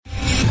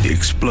The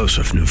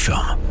explosive new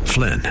film,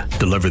 Flynn,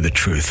 deliver the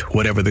truth,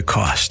 whatever the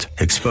cost,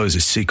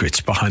 exposes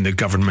secrets behind the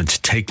government's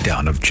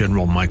takedown of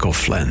General Michael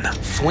Flynn.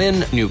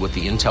 Flynn knew what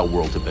the intel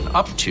world had been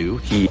up to.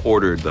 He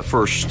ordered the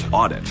first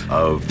audit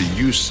of the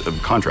use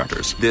of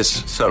contractors.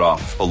 This set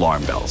off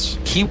alarm bells.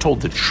 He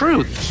told the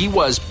truth. He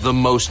was the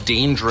most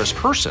dangerous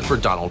person for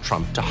Donald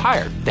Trump to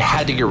hire. They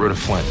had to get rid of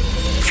Flynn.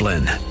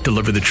 Flynn,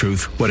 deliver the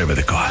truth, whatever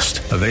the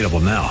cost. Available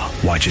now.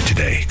 Watch it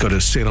today. Go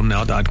to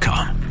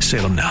salemnow.com.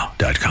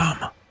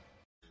 salemnow.com.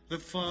 The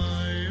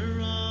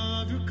fire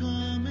of your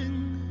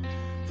coming,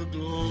 the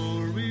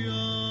glory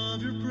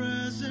of your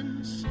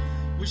presence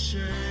will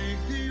shake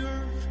the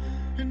earth,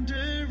 and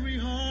every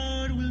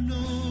heart will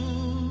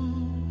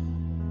know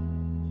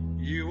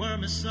you are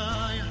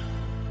Messiah,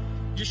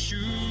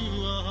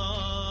 Yeshua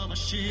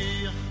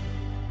HaMashiach,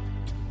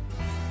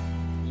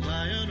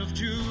 Lion of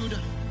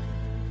Judah,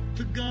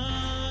 the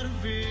God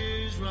of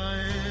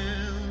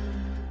Israel.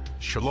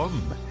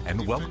 Shalom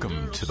and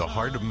welcome to the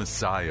Heart of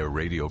Messiah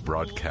radio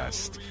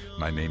broadcast.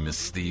 My name is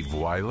Steve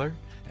Weiler,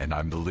 and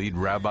I'm the lead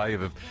rabbi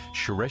of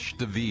Shoresh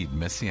David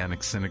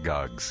Messianic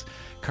Synagogues.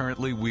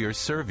 Currently, we are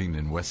serving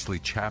in Wesley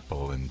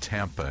Chapel in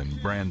Tampa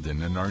and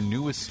Brandon, and our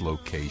newest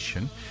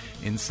location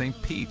in St.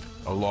 Pete,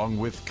 along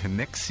with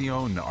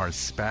Conexión, our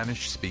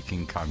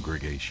Spanish-speaking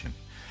congregation.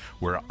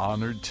 We're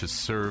honored to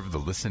serve the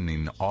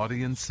listening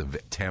audience of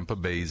Tampa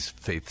Bay's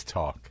Faith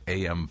Talk,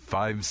 AM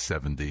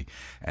 570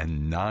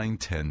 and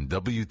 910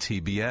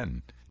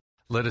 WTBN.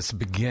 Let us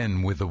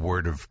begin with a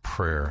word of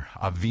prayer.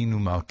 Avinu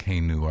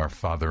Malkeinu, our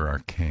Father, our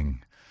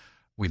King.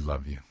 We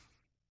love you.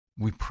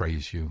 We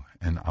praise you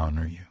and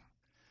honor you.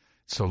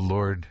 So,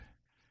 Lord,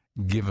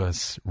 give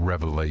us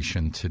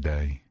revelation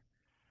today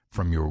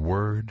from your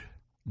word.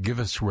 Give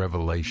us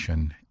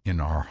revelation in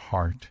our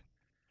heart.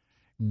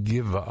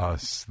 Give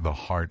us the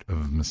heart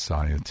of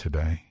Messiah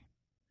today.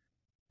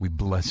 We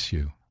bless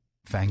you,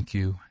 thank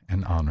you,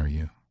 and honor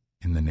you.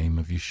 In the name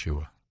of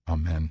Yeshua.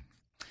 Amen.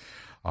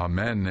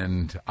 Amen.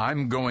 And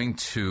I'm going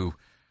to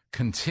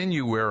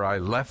continue where I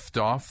left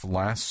off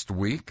last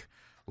week.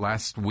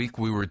 Last week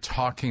we were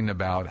talking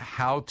about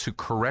how to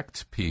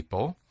correct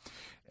people.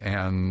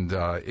 And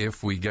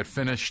if we get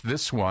finished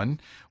this one,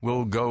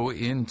 we'll go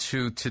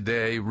into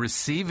today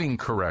receiving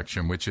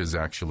correction, which is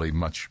actually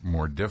much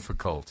more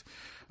difficult.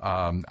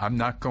 I'm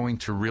not going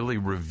to really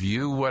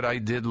review what I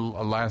did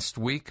last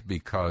week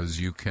because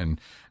you can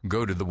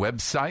go to the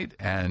website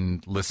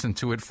and listen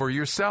to it for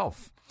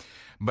yourself.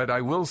 But I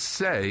will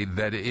say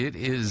that it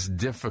is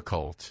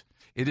difficult.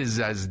 It is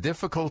as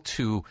difficult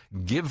to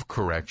give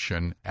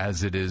correction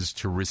as it is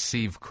to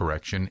receive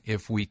correction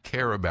if we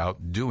care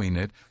about doing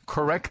it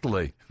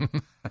correctly.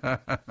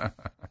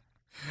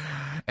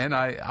 And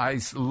I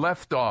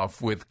left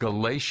off with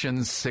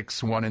Galatians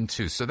 6, 1 and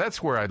 2. So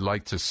that's where I'd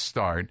like to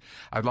start.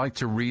 I'd like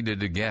to read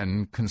it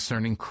again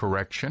concerning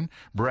correction.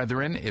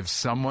 Brethren, if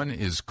someone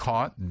is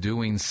caught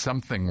doing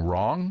something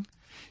wrong,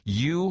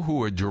 you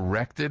who are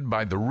directed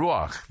by the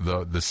Ruach,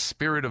 the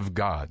Spirit of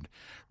God,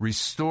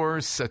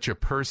 restore such a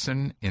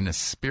person in a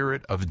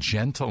spirit of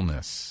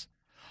gentleness,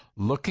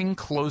 looking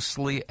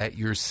closely at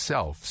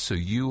yourself so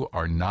you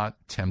are not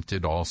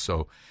tempted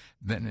also.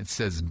 Then it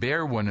says,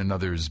 bear one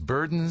another's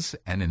burdens,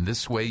 and in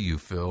this way you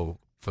fulfill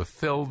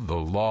the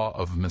law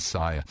of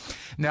Messiah.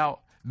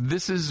 Now,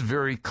 this is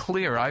very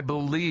clear. I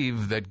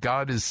believe that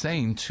God is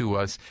saying to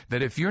us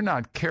that if you're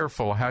not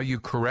careful how you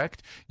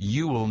correct,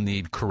 you will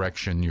need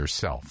correction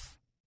yourself.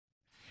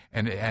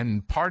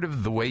 And part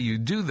of the way you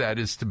do that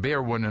is to bear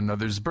one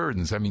another's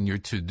burdens. I mean, you're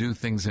to do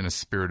things in a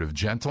spirit of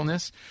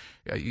gentleness.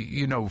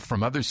 You know,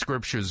 from other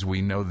scriptures,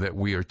 we know that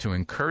we are to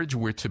encourage,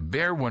 we're to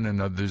bear one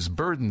another's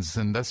burdens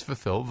and thus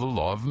fulfill the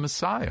law of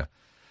Messiah.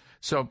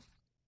 So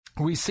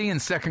we see in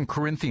 2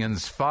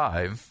 Corinthians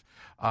 5,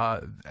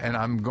 and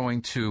I'm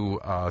going to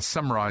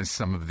summarize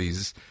some of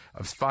these,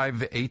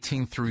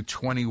 5:18 through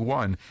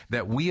 21,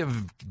 that we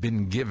have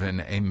been given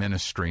a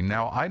ministry.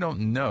 Now, I don't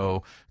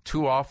know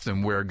too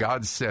often where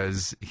God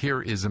says,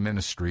 here is a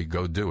ministry,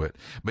 go do it.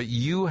 But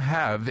you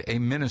have a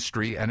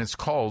ministry, and it's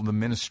called the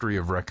ministry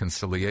of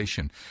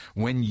reconciliation.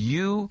 When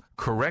you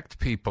correct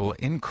people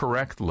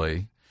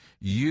incorrectly,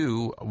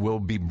 you will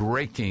be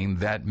breaking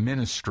that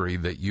ministry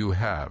that you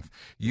have.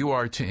 You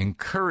are to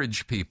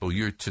encourage people.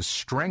 You're to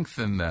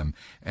strengthen them.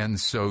 And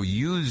so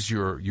use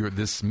your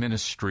this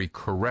ministry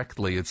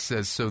correctly. It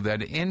says, so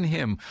that in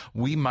him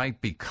we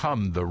might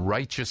become the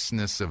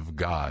righteousness of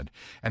God.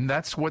 And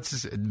that's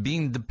what's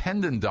being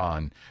dependent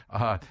on,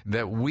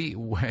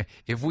 that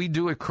if we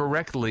do it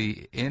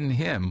correctly in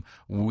him,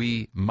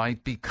 we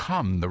might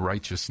become the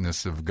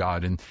righteousness of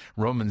God. In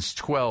Romans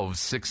 12,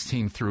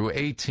 16 through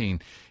 18,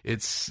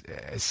 it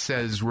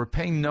says,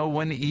 repay no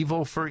one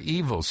evil for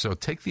evil. So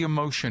take the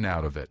emotion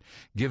out of it.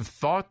 Give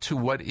thought to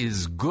what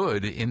is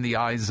good in the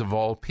eyes of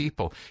all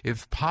people.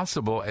 If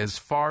possible, as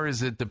far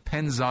as it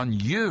depends on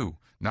you,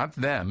 not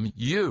them,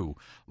 you,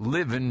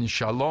 live in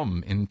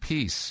shalom, in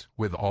peace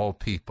with all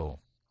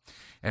people.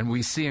 And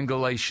we see in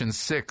Galatians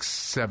 6,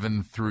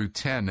 7 through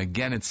 10,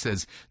 again it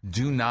says,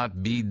 do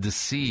not be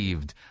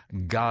deceived.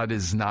 God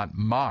is not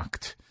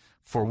mocked.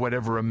 For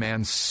whatever a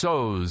man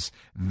sows,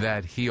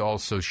 that he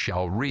also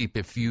shall reap.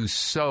 If you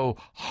sow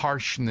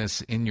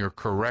harshness in your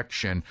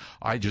correction,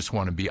 I just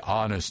want to be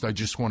honest, I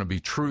just want to be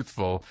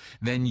truthful,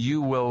 then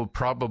you will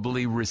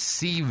probably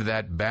receive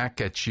that back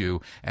at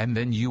you, and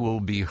then you will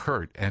be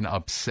hurt and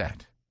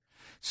upset.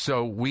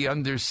 So we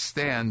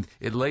understand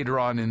it later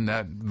on in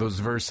those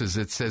verses.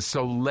 It says,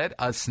 so let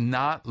us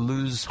not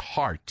lose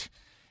heart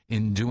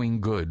in doing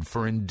good,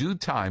 for in due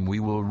time we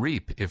will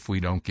reap if we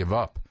don't give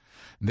up.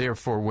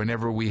 Therefore,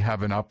 whenever we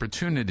have an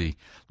opportunity,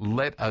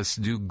 let us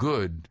do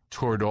good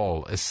toward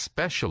all,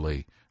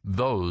 especially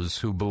those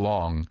who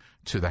belong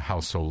to the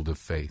household of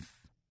faith.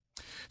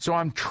 So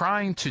I'm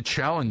trying to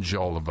challenge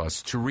all of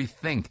us to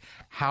rethink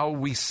how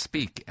we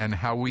speak and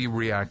how we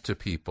react to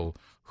people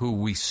who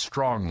we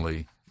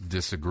strongly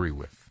disagree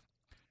with.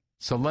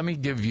 So let me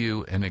give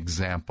you an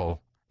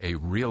example, a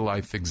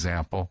real-life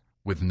example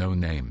with no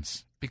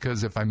names.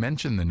 Because if I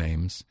mention the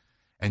names,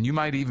 and you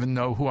might even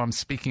know who I'm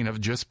speaking of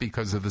just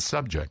because of the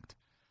subject.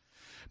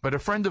 But a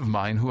friend of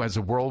mine who has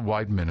a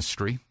worldwide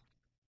ministry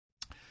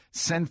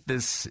sent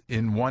this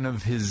in one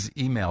of his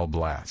email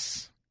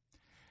blasts.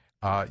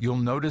 You'll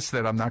notice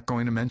that I'm not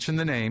going to mention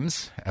the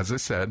names. As I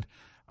said,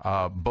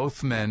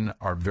 both men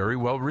are very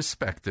well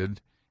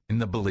respected in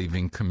the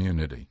believing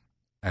community,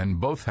 and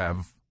both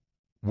have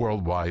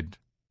worldwide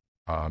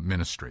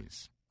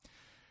ministries.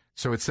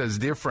 So it says,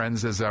 dear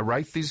friends, as I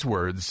write these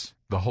words,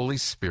 the Holy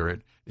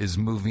Spirit is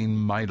moving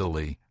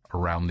mightily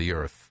around the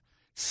earth,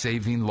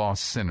 saving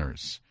lost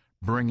sinners,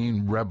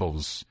 bringing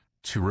rebels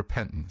to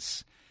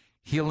repentance,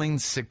 healing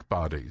sick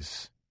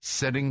bodies,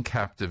 setting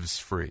captives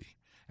free,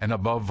 and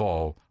above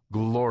all,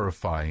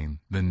 glorifying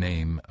the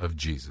name of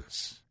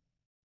Jesus.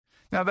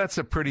 Now, that's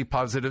a pretty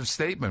positive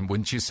statement.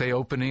 Wouldn't you say,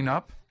 opening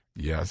up?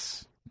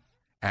 Yes.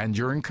 And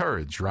you're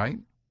encouraged, right?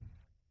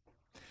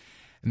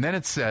 And then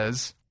it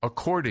says,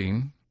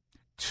 according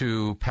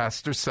to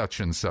Pastor such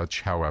and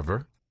such,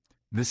 however,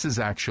 this is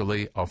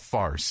actually a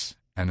farce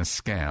and a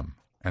scam.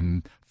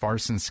 And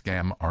farce and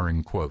scam are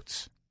in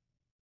quotes.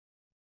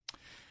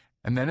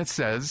 And then it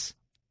says,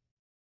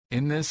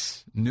 in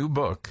this new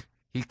book,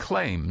 he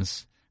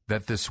claims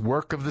that this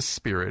work of the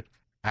Spirit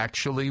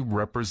actually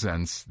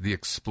represents the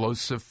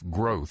explosive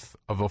growth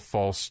of a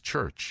false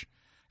church,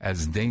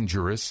 as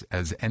dangerous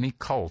as any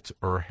cult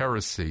or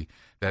heresy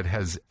that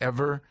has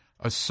ever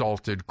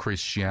assaulted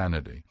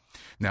Christianity.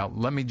 Now,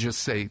 let me just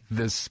say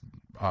this,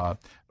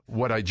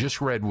 what I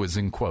just read was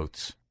in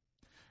quotes.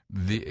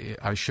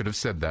 I should have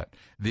said that.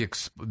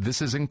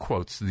 This is in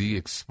quotes. The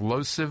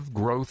explosive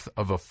growth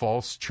of a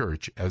false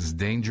church as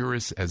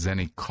dangerous as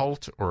any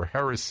cult or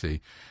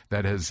heresy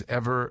that has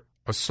ever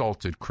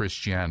assaulted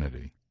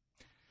Christianity.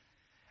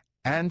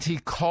 And he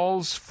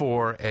calls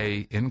for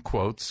a, in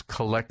quotes,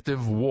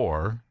 collective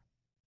war,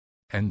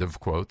 end of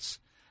quotes,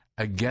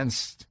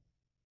 against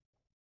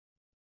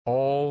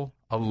all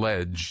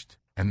alleged,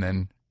 and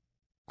then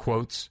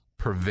quotes,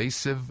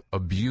 pervasive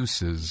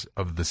abuses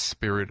of the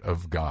Spirit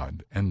of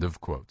God, end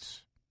of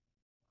quotes.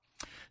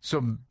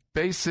 So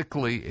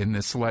basically in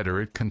this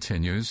letter it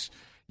continues,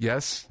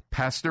 yes,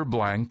 Pastor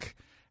Blank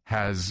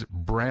has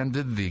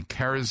branded the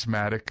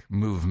charismatic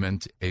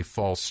movement a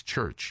false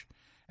church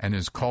and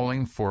is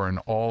calling for an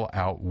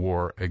all-out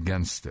war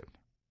against it.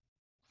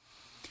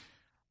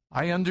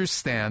 I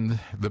understand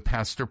the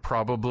pastor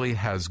probably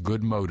has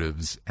good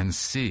motives and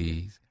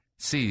sees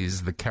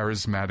the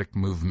charismatic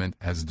movement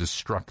as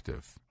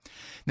destructive.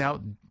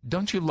 Now,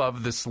 don't you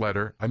love this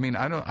letter? I mean,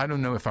 I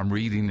don't know if I'm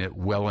reading it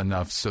well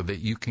enough so that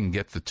you can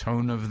get the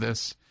tone of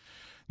this.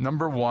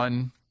 Number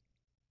one,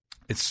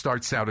 it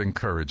starts out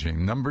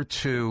encouraging. Number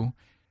two,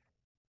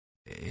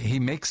 he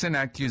makes an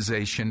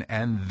accusation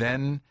and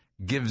then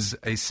gives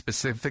a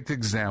specific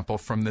example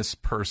from this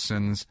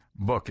person's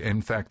book.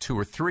 In fact, 2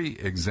 or 3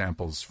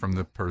 examples from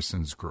the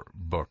person's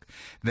book.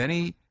 Then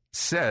he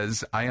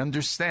says, I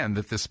understand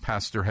that this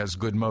pastor has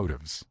good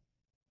motives.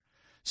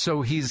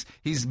 So he's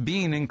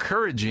being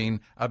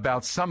encouraging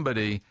about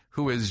somebody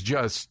who has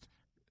just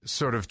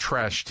sort of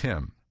trashed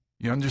him.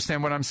 You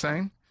understand what I'm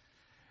saying?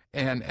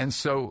 And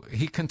so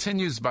he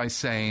continues by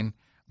saying,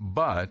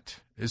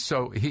 but,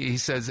 so he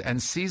says,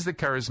 and sees the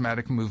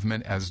charismatic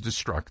movement as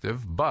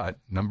destructive, but,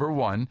 number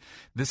one,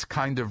 this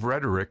kind of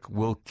rhetoric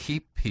will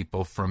keep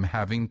people from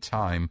having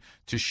time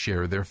to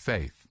share their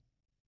faith.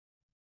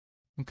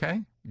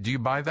 Okay? Do you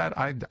buy that?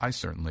 I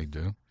certainly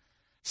do.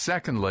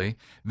 Secondly,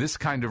 this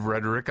kind of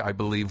rhetoric, I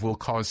believe, will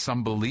cause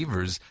some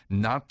believers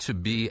not to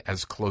be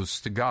as close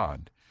to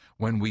God.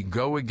 When we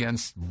go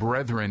against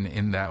brethren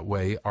in that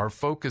way, our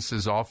focus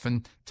is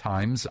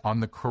oftentimes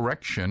on the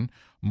correction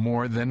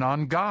more than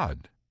on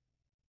God.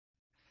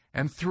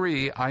 And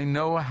 3, I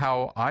know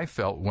how I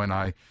felt when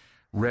I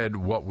read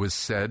what was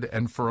said,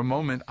 and for a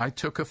moment I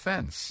took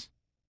offense.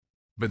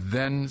 But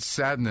then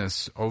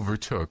sadness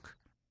overtook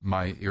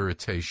my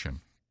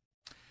irritation.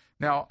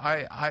 Now,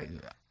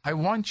 I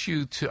want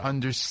you to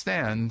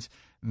understand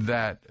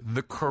that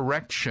the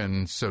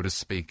correction, so to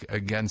speak,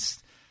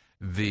 against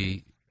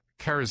the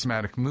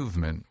charismatic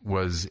movement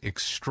was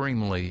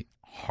extremely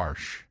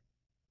harsh.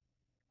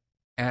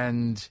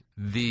 and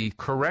the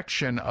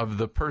correction of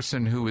the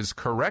person who is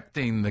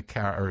correcting the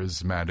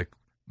charismatic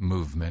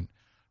movement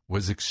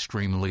was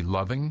extremely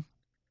loving,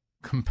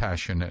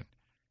 compassionate,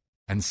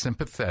 and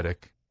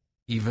sympathetic,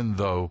 even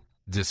though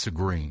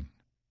disagreeing.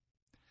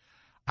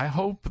 I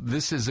hope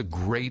this is a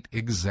great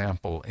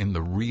example in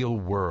the real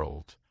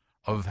world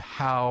of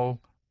how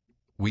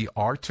we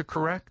are to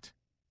correct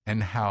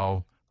and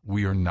how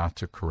we are not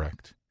to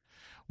correct.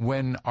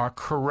 When our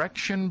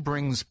correction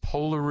brings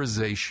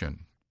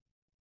polarization,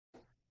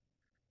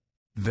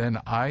 then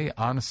I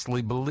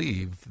honestly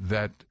believe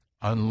that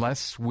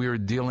unless we're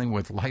dealing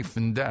with life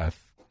and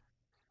death,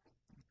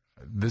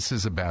 this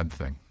is a bad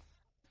thing.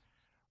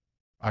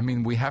 I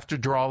mean, we have to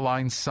draw a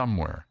line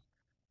somewhere,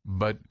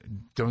 but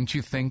don't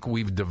you think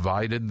we've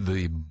divided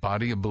the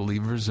body of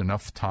believers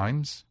enough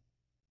times?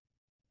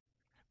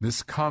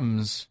 This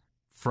comes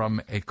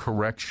from a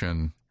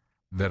correction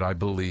that I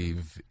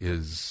believe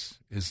is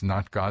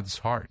not God's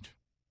heart.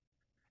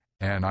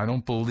 And I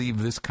don't believe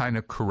this kind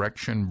of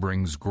correction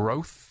brings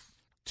growth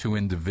to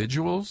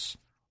individuals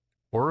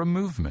or a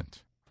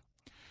movement.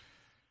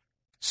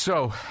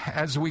 So,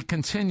 as we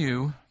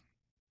continue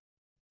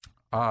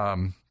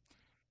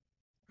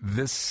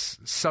this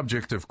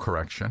subject of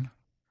correction,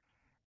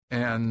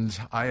 and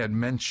I had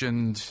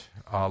mentioned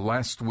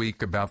last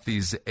week about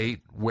these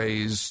 8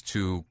 ways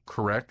to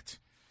correct,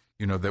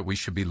 that we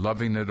should be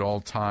loving at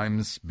all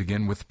times,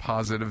 begin with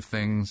positive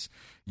things,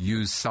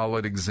 use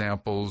solid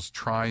examples,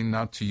 try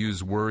not to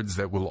use words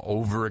that will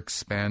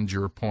overexpand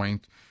your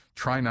point,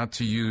 try not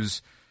to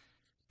use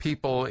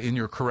people in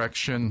your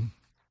correction,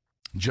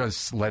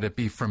 just let it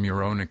be from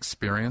your own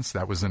experience.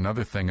 That was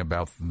another thing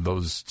about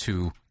those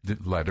 2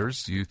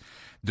 letters. You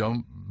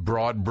don't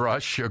broad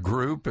brush a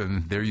group,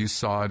 and there you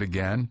saw it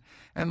again.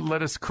 And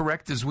let us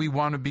correct as we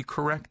want to be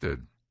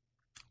corrected.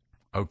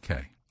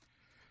 Okay.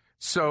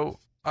 So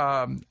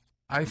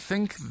I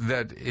think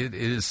that it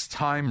is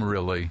time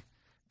really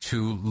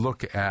to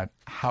look at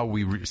how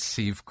we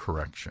receive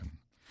correction.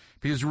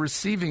 Because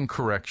receiving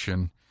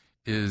correction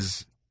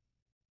is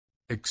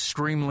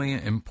extremely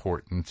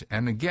important.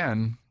 And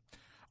again,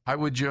 I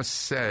would just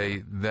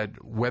say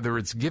that whether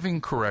it's giving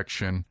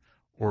correction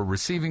or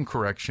receiving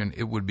correction,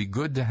 it would be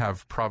good to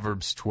have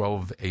Proverbs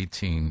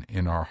 12:18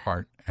 in our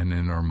heart and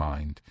in our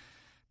mind.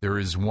 There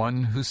is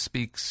one who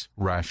speaks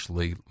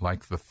rashly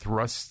like the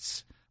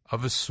thrusts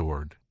of a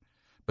sword,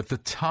 but the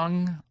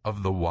tongue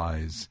of the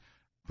wise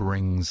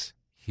brings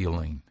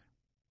healing.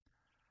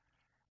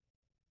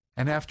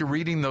 And after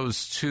reading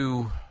those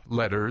 2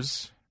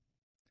 letters,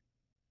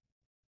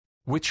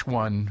 which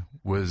one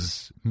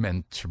was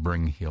meant to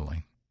bring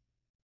healing?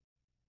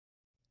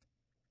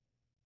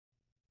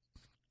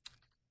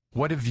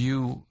 What have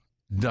you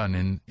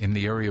done in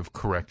the area of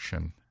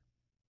correction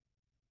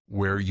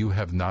where you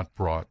have not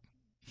brought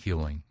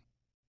healing?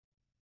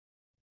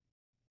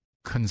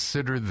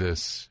 Consider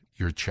this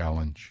your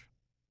challenge.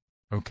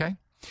 Okay?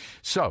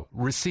 So,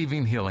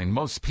 receiving healing.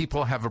 Most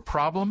people have a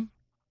problem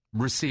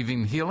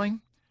receiving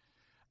healing,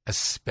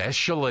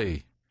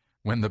 especially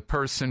when the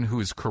person who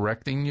is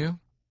correcting you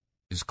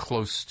is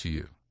close to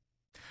you.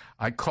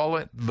 I call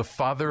it the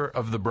father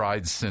of the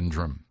bride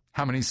syndrome.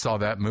 How many saw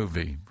that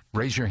movie?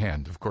 Raise your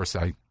hand. Of course,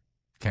 I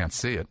can't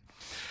see it.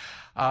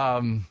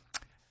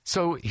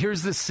 So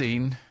here's the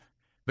scene.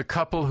 The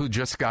couple who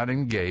just got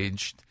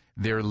engaged,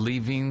 they're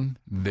leaving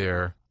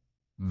the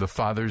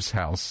father's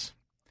house.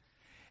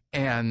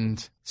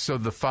 And so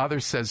the father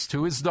says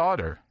to his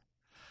daughter,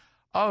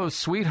 "Oh,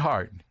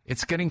 sweetheart,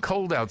 it's getting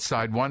cold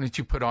outside. Why don't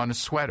you put on a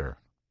sweater?"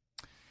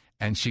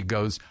 And she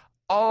goes,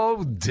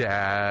 "Oh,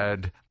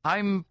 Dad,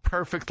 I'm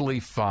perfectly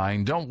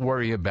fine. Don't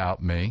worry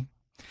about me."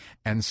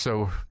 And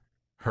so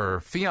her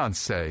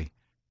fiancé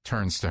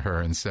turns to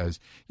her and says,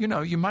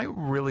 "You might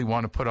really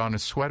want to put on a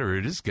sweater.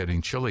 It is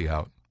getting chilly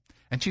out."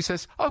 And she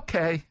says,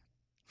 "Okay."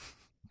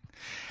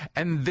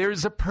 And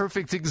there's a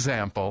perfect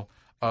example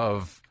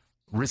of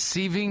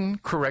receiving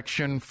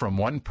correction from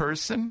one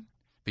person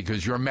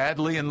because you're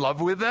madly in love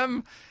with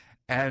them,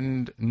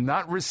 and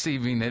not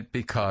receiving it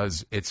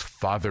because it's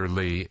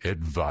fatherly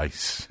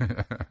advice.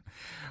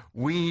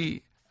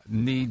 We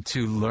need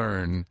to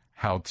learn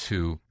how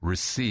to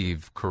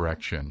receive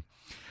correction.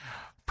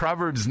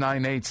 Proverbs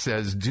 9:8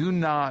 says, "Do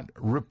not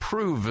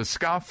reprove a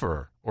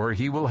scoffer, or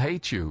he will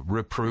hate you.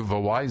 Reprove a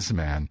wise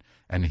man,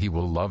 and he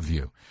will love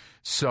you."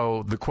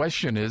 So the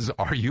question is,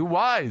 are you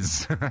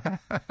wise?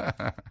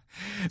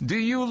 Do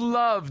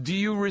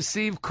you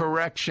receive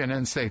correction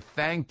and say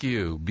thank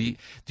you?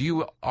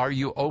 Are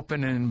you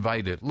open and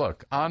invited?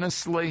 Look,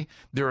 honestly,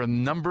 there are a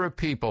number of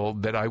people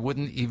that I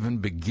wouldn't even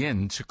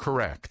begin to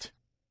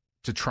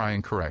try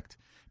and correct,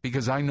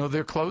 because I know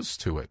they're close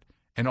to it.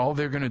 And all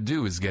they're going to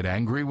do is get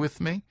angry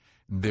with me.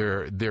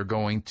 They're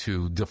going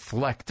to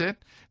deflect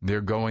it.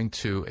 They're going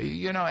to,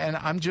 and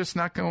I'm just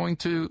not going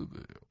to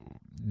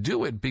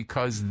do it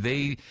because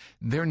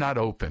they're not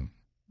open.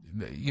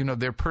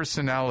 Their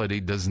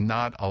personality does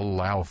not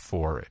allow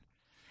for it.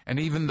 And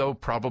even though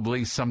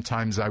probably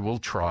sometimes I will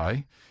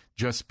try,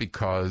 just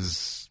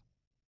because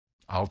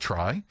I'll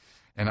try,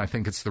 and I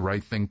think it's the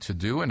right thing to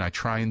do, and I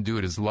try and do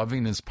it as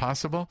loving as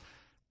possible,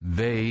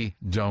 they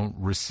don't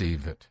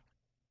receive it.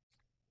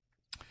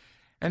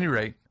 At any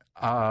rate,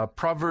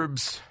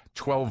 Proverbs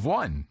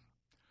 12:1,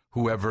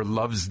 whoever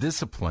loves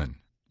discipline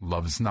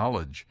loves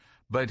knowledge,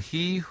 but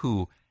he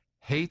who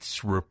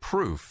hates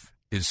reproof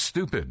is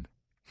stupid.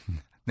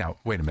 Now,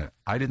 wait a minute.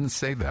 I didn't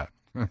say that.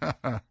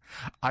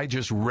 I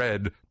just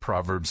read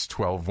Proverbs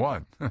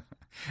 12:1.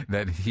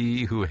 That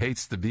he who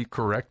hates to be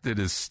corrected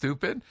is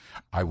stupid.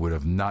 I would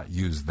have not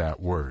used that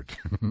word.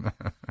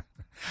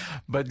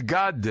 But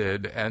God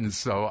did, and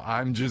so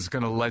I'm just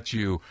going to let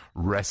you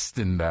rest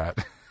in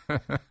that.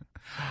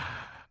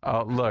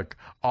 Look,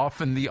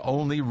 often the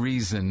only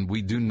reason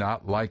we do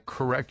not like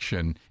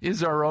correction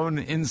is our own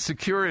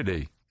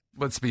insecurity.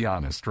 Let's be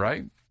honest,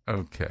 right?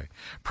 Okay.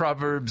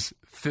 Proverbs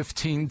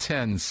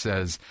 15:10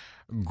 says,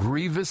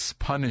 grievous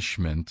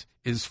punishment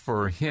is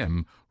for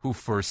him who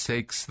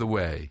forsakes the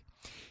way.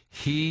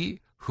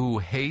 He who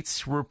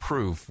hates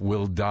reproof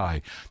will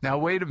die. Now,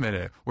 wait a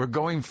minute. We're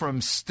going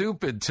from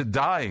stupid to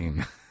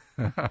dying.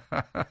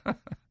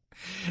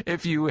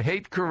 If you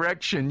hate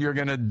correction, you're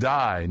going to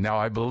die. Now,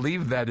 I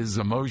believe that is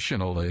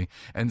emotionally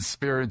and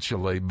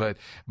spiritually, but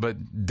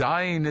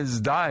dying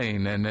is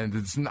dying, and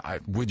it's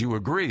not. Would you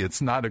agree?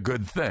 It's not a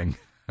good thing.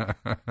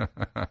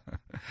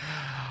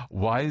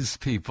 Wise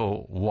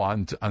people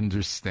want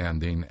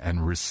understanding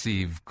and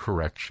receive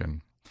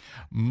correction.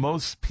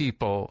 Most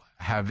people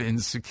have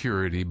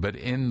insecurity, but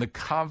in the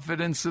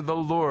confidence of the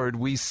Lord,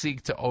 we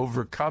seek to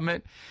overcome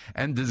it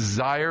and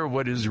desire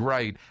what is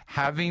right.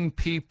 Having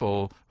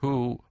people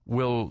who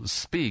will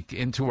speak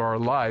into our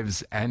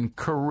lives and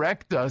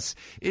correct us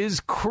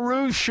is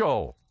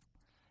crucial.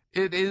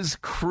 It is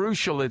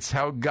crucial. It's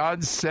how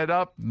God set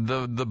up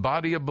the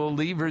body of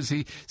believers.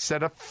 He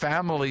set up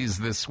families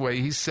this way.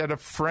 He set up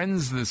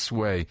friends this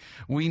way.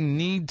 We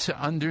need to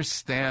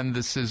understand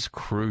this is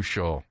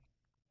crucial.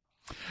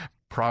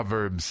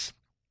 Proverbs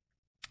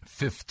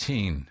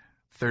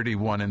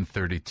 15:31 and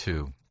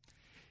 32.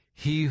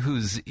 He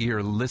whose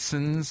ear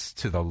listens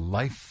to the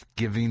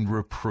life-giving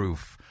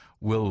reproof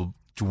will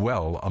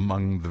dwell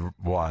among the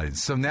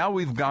wise. So now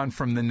we've gone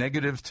from the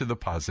negative to the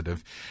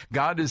positive.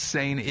 God is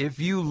saying, if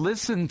you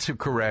listen to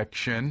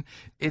correction,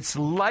 it's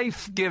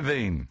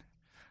life-giving.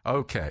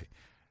 Okay,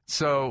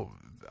 so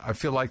I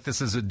feel like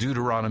this is a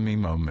Deuteronomy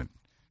moment.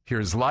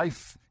 Here's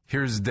life,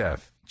 here's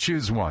death.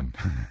 Choose one.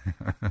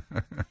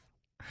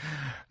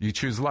 You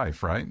choose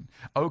life, right?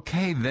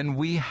 Okay, then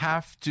we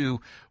have to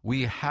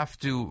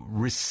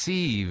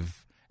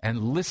receive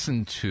and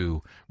listen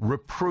to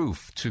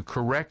reproof, to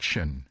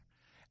correction,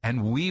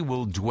 and we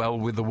will dwell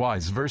with the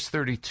wise. Verse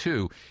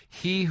 32,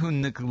 he who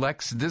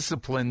neglects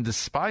discipline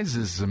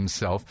despises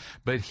himself,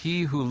 but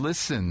he who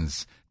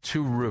listens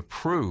to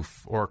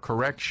reproof or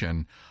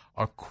correction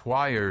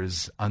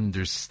acquires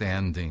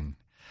understanding.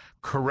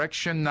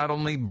 Correction not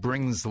only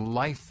brings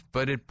life,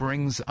 but it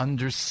brings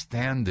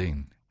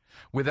understanding.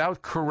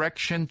 Without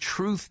correction,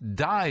 truth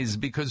dies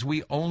because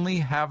we only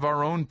have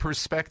our own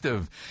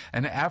perspective.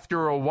 And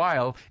after a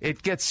while,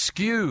 it gets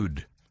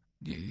skewed.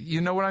 You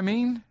know what I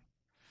mean?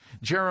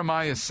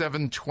 Jeremiah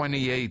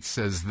 7:28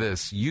 says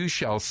this, you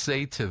shall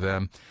say to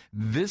them,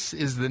 this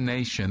is the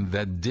nation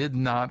that did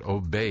not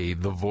obey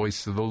the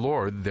voice of the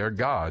Lord their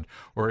God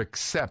or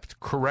accept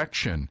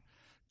correction.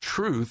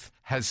 Truth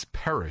has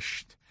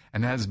perished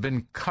and has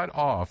been cut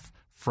off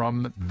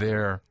from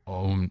their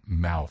own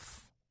mouth.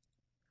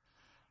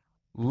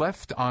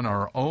 Left on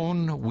our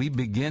own, we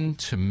begin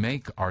to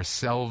make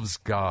ourselves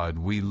God.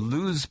 We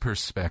lose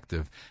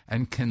perspective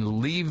and can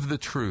leave the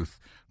truth.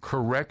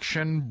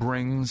 Correction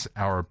brings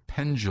our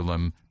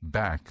pendulum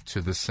back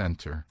to the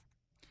center.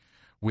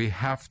 We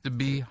have to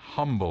be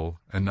humble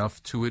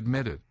enough to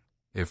admit it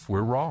if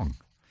we're wrong.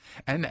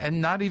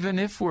 And not even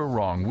if we're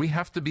wrong. We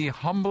have to be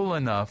humble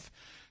enough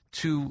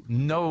to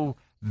know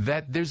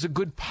that there's a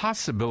good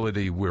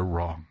possibility we're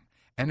wrong.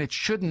 And it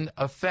shouldn't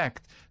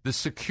affect the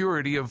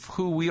security of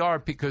who we are,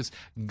 because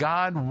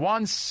God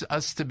wants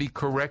us to be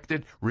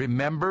corrected,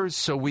 remember,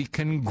 so we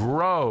can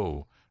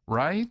grow,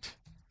 right?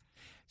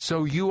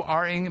 So you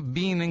are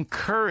being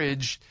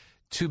encouraged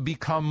to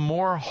become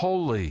more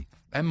holy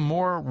and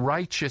more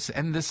righteous,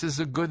 and this is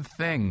a good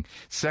thing.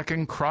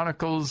 2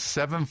 Chronicles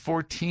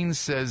 7:14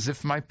 says,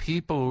 if my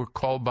people who are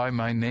called by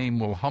my name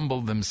will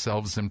humble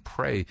themselves and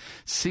pray,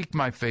 seek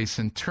my face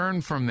and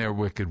turn from their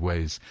wicked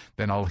ways,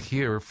 then I'll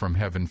hear from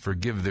heaven,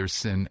 forgive their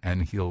sin,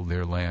 and heal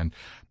their land.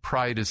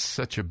 Pride is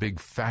such a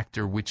big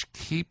factor which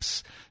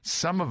keeps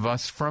some of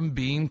us from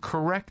being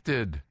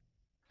corrected.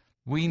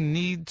 We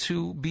need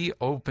to be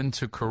open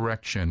to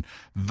correction.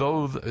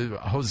 Though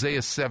Hosea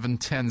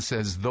 7:10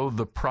 says, though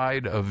the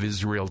pride of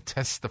Israel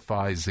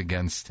testifies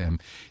against him,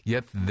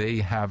 yet they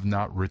have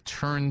not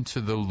returned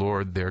to the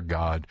Lord their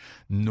God,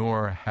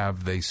 nor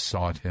have they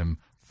sought him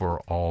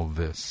for all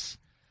this.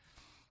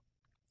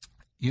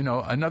 You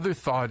know, another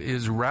thought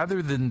is,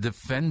 rather than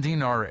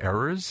defending our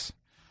errors,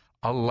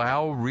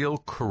 allow real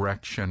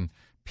correction.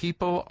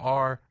 People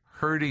are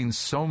hurting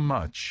so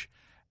much.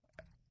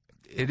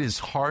 It is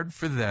hard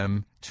for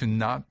them to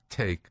not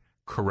take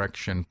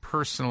correction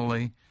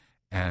personally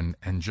and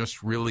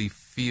just really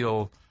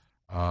feel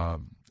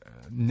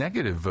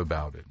negative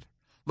about it.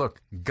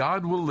 Look,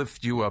 God will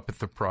lift you up at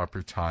the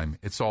proper time.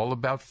 It's all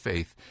about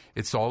faith.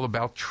 It's all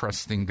about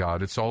trusting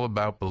God. It's all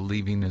about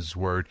believing His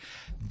word.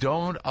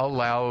 Don't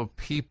allow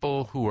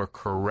people who are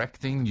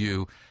correcting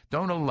you,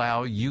 don't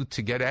allow you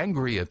to get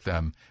angry at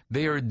them.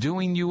 They are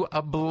doing you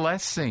a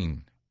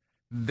blessing.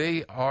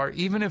 They are,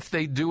 even if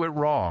they do it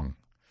wrong,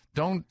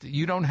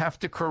 you don't have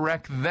to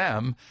correct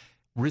them.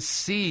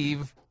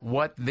 Receive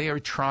what they are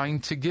trying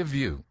to give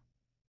you.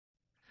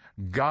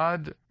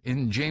 God,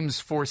 in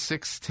James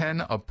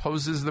 4:6-10,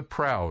 opposes the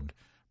proud,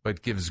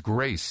 but gives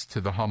grace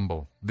to the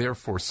humble.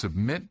 Therefore,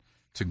 submit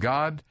to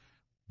God,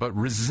 but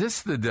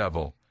resist the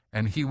devil,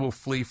 and he will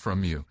flee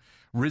from you.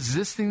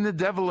 Resisting the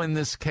devil in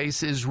this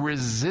case is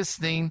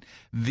resisting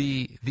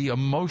the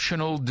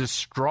emotional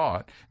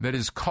distraught that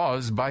is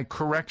caused by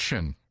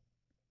correction.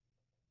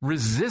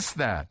 Resist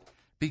that,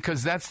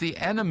 because that's the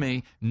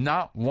enemy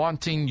not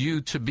wanting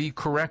you to be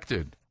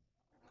corrected.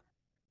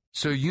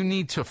 So you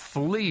need to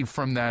flee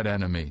from that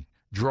enemy.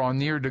 Draw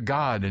near to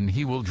God, and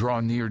He will draw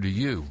near to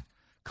you.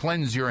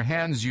 Cleanse your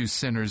hands, you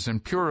sinners,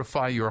 and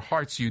purify your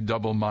hearts, you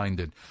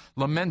double-minded.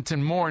 Lament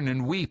and mourn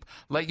and weep.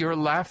 Let your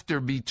laughter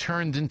be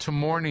turned into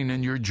mourning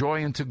and your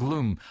joy into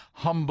gloom.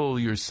 Humble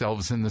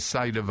yourselves in the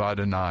sight of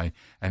Adonai,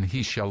 and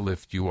He shall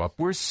lift you up.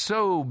 We're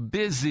so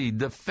busy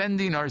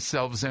defending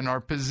ourselves and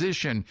our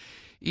position.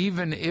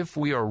 Even if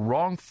we are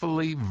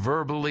wrongfully,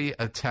 verbally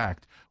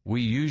attacked,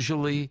 we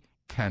usually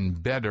can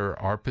better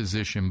our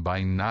position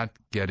by not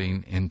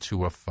getting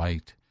into a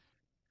fight.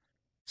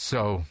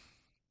 So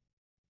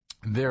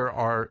there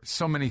are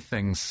so many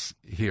things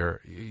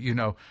here. You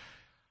know,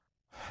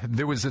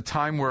 there was a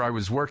time where I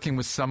was working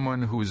with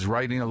someone who was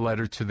writing a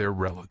letter to their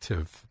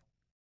relative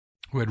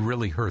who had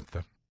really hurt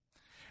them.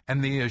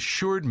 And they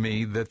assured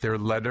me that their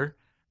letter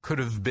could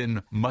have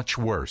been much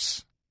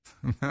worse.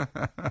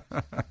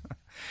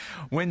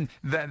 When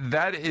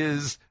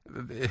that's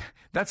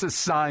a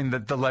sign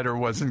that the letter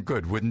wasn't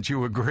good, wouldn't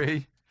you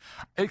agree?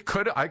 I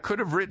could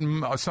have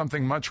written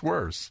something much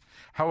worse.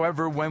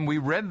 However, when we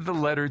read the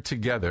letter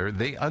together,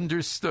 they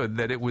understood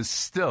that it was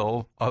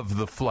still of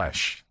the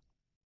flesh.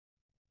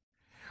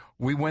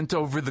 We went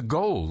over the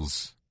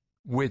goals,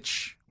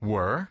 which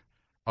were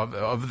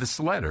of this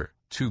letter: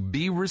 to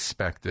be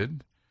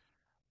respected,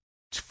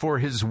 for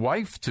his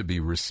wife to be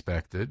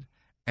respected,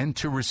 and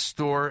to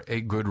restore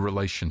a good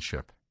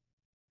relationship.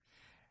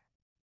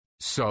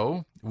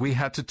 So we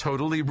had to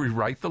totally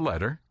rewrite the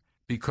letter,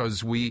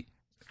 because we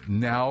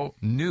now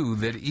knew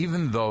that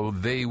even though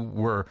they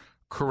were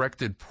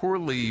corrected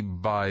poorly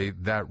by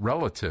that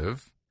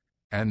relative,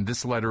 and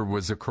this letter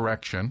was a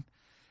correction,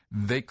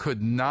 they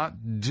could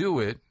not do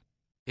it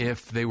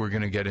if they were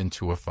going to get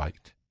into a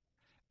fight.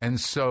 And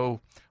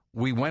so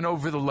we went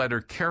over the letter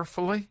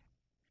carefully,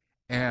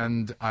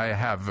 and I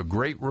have a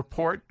great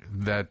report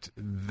that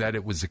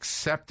it was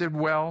accepted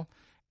well,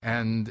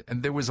 and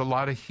there was a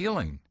lot of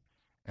healing.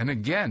 And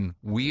again,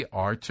 we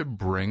are to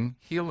bring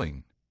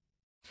healing.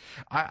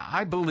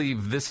 I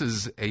believe this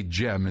is a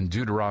gem in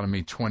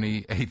Deuteronomy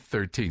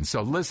 28:13.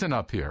 So listen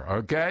up here,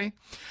 okay?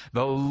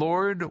 The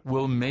Lord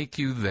will make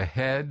you the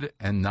head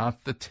and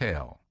not the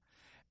tail,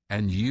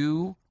 and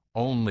you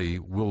only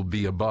will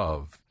be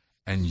above,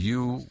 and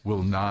you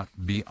will not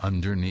be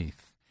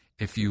underneath,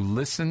 if you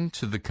listen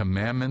to the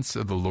commandments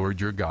of the Lord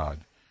your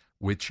God,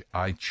 which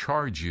I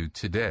charge you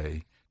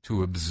today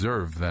to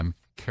observe them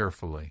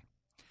carefully.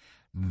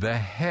 The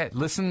head,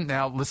 listen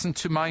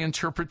to my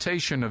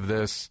interpretation of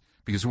this,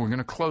 because we're going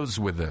to close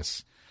with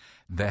this.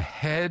 The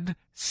head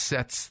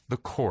sets the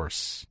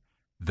course.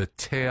 The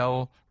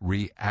tail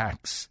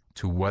reacts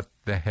to what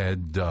the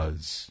head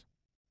does.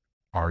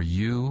 Are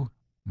you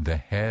the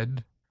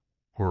head,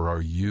 or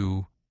are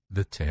you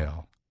the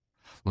tail?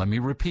 Let me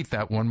repeat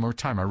that one more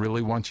time. I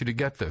really want you to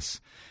get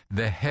this.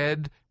 The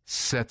head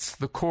sets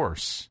the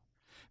course.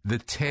 The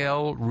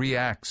tail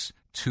reacts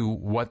to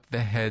what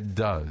the head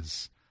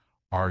does.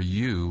 Are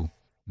you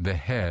the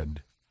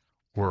head,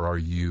 or are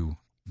you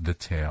the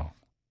tail?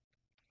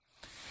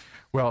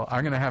 Well,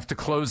 I'm going to have to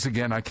close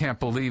again. I can't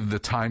believe the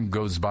time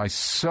goes by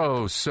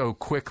so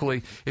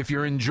quickly. If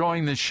you're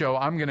enjoying this show,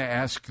 I'm going to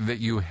ask that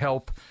you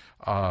help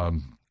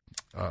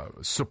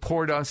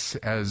support us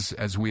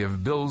as we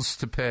have bills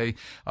to pay.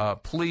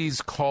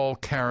 Please call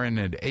Karen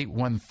at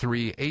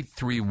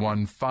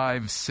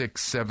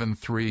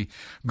 813-831-5673.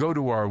 Go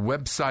to our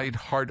website,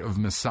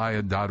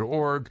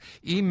 heartofmessiah.org.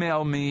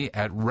 Email me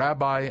at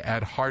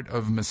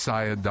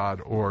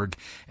rabbi@heartofmessiah.org.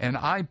 And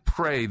I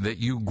pray that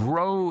you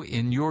grow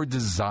in your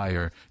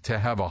desire to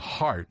have a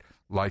heart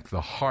like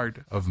the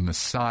heart of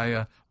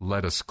Messiah.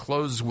 Let us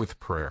close with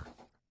prayer.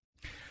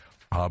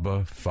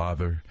 Abba,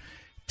 Father,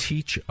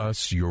 teach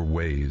us your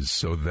ways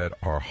so that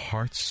our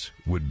hearts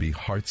would be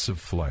hearts of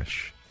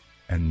flesh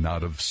and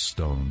not of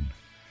stone.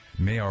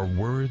 May our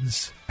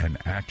words and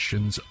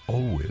actions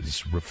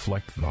always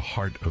reflect the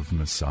heart of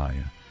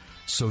Messiah,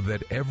 so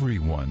that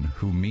everyone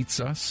who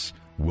meets us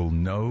will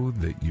know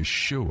that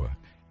Yeshua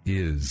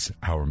is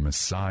our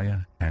Messiah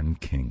and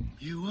King.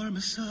 You are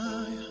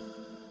Messiah,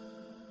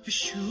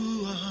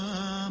 Yeshua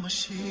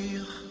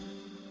HaMashiach,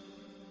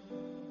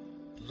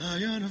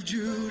 Lion of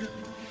Judah,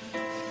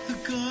 the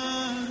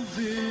God of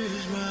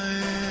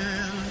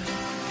Israel.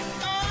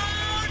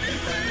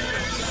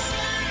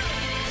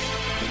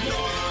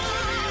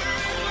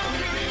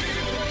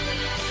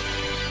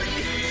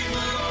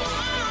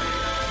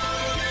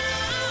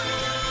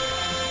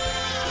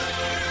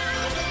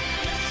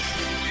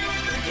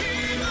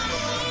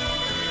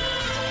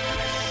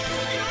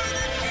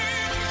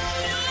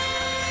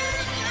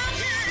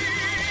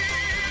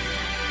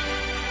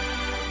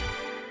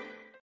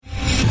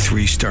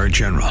 Three-star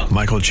General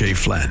Michael J.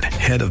 Flynn,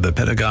 head of the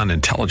Pentagon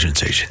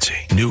Intelligence Agency,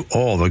 knew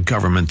all the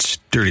government's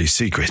dirty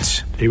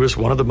secrets. He was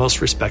one of the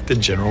most respected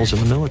generals in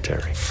the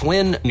military.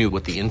 Flynn knew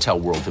what the intel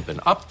world had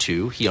been up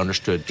to. He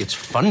understood its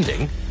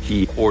funding.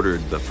 He ordered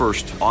the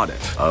first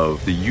audit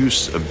of the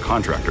use of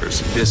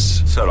contractors.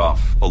 This set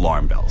off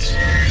alarm bells.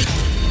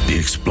 The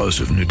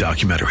explosive new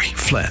documentary,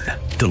 Flynn,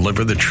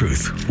 Deliver the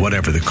Truth,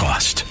 Whatever the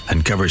Cost,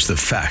 uncovers the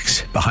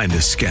facts behind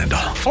this scandal.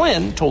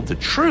 Flynn told the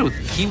truth.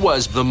 He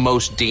was the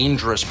most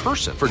dangerous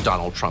person for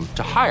Donald Trump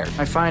to hire.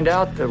 I find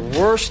out the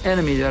worst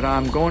enemy that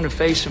I'm going to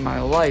face in my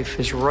life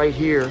is right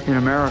here in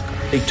America.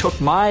 They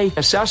took my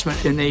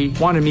assessment and they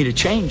wanted me to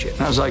change it.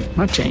 And I was like, I'm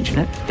not changing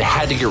it. They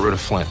had to get rid of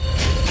Flynn.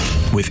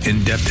 With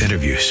in-depth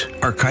interviews,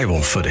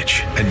 archival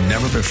footage, and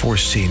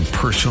never-before-seen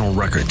personal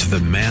records of the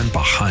man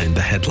behind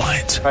the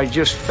headlines. I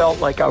just felt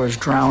like I was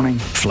drowning.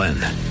 Flynn,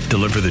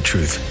 Deliver the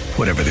Truth,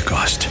 Whatever the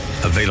Cost.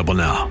 Available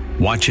now.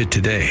 Watch it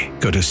today.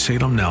 Go to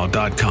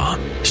salemnow.com.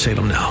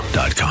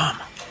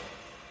 salemnow.com.